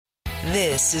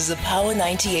This is a Power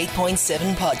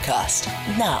 98.7 podcast.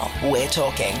 Now we're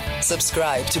talking.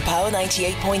 Subscribe to Power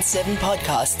 98.7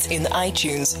 podcasts in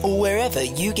iTunes or wherever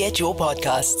you get your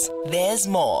podcasts. There's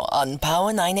more on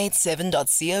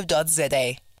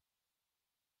power987.co.za.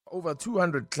 Over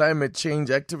 200 climate change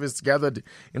activists gathered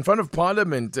in front of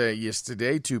Parliament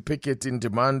yesterday to picket in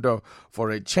demand for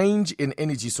a change in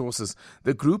energy sources.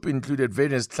 The group included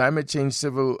various climate change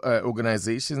civil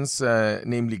organizations,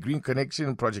 namely Green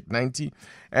Connection, Project 90,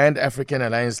 and African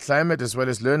Alliance Climate, as well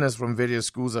as learners from various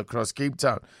schools across Cape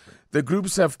Town. The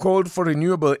groups have called for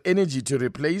renewable energy to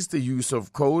replace the use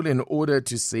of coal in order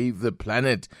to save the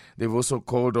planet. They've also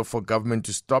called for government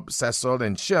to stop Sasol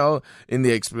and Shell in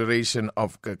the exploration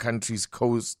of the country's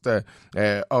coast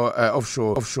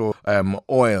offshore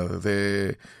oil.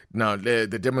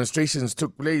 The demonstrations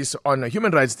took place on a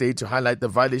Human Rights Day to highlight the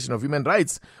violation of human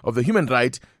rights, of the human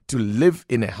right to live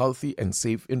in a healthy and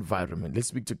safe environment. Let's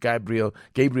speak to Gabriel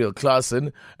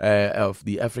Claassen of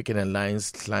the African Alliance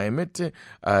Climate.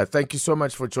 Thank you so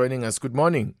much for joining us. Good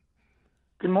morning.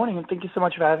 Good morning, and thank you so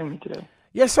much for having me today.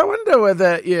 Yes, I wonder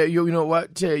whether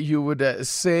you would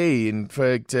say, in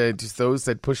fact, to those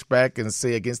that push back and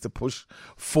say against the push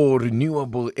for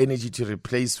renewable energy to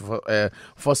replace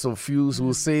fossil fuels,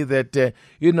 who say that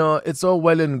it's all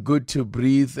well and good to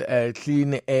breathe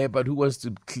clean air, but who wants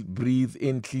to breathe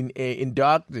in clean air in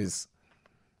darkness?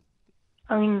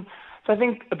 So I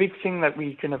think a big thing that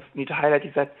we kind of need to highlight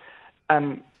is that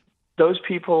those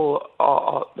people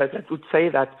that would say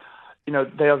that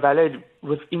they are valid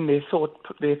within their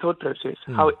thought process.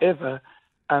 However,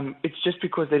 it's just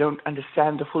because they don't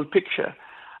understand the full picture.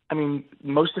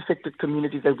 Most affected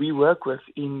communities that we work with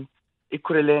in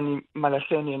Ekurhuleni,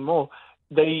 Malahleni and more,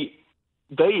 they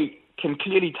can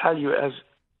clearly tell you, as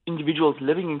individuals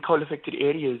living in coal-affected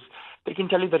areas, they can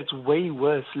tell you that it's way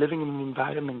worse living in an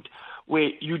environment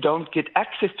where you don't get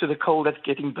access to the coal that's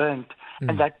getting burnt,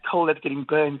 and that coal that's getting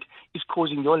burnt is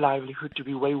causing your livelihood to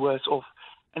be way worse off.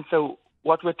 And so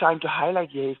what we're trying to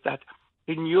highlight here is that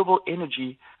renewable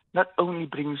energy not only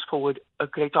brings forward a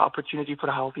greater opportunity for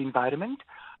a healthy environment,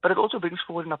 but it also brings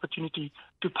forward an opportunity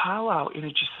to power our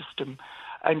energy system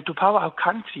and to power our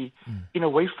country in a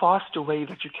way faster way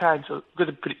that you can. So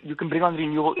you can bring on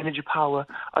renewable energy power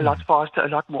a lot faster, a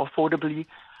lot more affordably,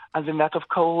 and than that of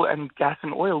coal and gas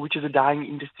and oil, which is a dying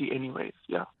industry anyways.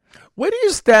 Yeah. Where do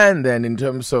you stand then in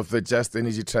terms of the just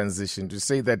energy transition, to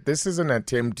say that this is an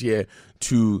attempt here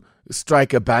to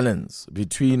strike a balance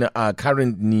between our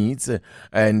current needs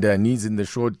and needs in the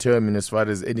short term and as far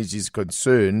as energy is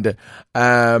concerned,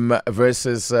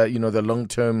 versus the long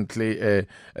term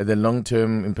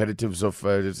imperatives of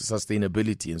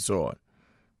sustainability and so on?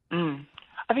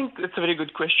 I think that's a very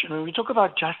good question. When we talk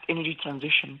about just energy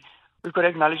transition, we've got to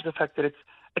acknowledge the fact that it's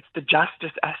the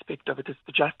justice aspect of it. It's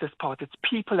the justice part. It's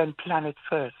people and planet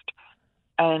first.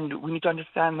 And we need to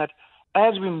understand that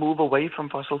as we move away from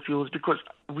fossil fuels, because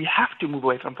we have to move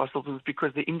away from fossil fuels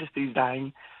because the industry is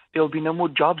dying, there will be no more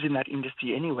jobs in that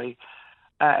industry anyway,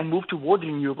 and move toward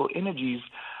renewable energies,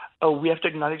 we have to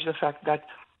acknowledge the fact that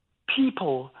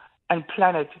people and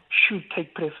planet should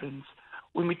take preference.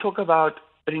 When we talk about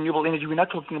renewable energy, we're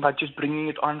not talking about just bringing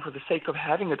it on for the sake of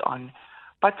having it on,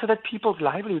 but so that people's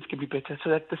livelihoods can be better, so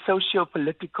that the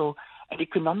socio-political and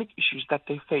economic issues that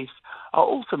they face are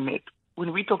also met.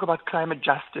 When we talk about climate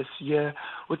justice here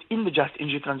within the just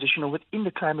energy transition or within the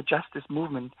climate justice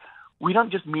movement, we don't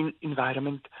just mean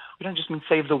environment, we don't just mean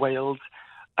save the whales,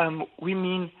 we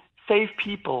mean save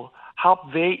people,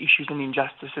 help their issues and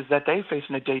injustices that they face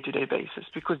on a day-to-day basis,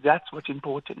 because that's what's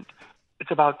important.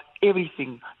 It's about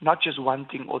everything, not just one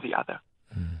thing or the other.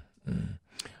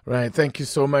 Right. Thank you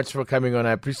so much for coming on.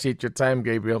 I appreciate your time,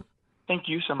 Gabriel. Thank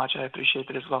you so much. I appreciate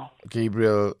it as well.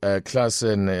 Gabriel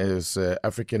Claassen is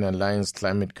African Alliance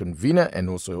Climate Convener and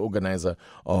also organizer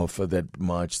of that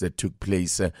march that took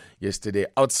place yesterday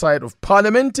outside of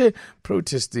Parliament,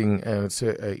 protesting,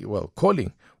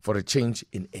 calling for a change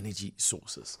in energy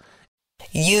sources.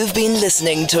 You've been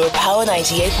listening to a Power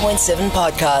 98.7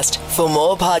 podcast. For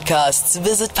more podcasts,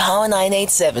 visit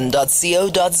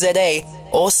power987.co.za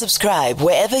or subscribe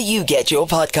wherever you get your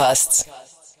podcasts.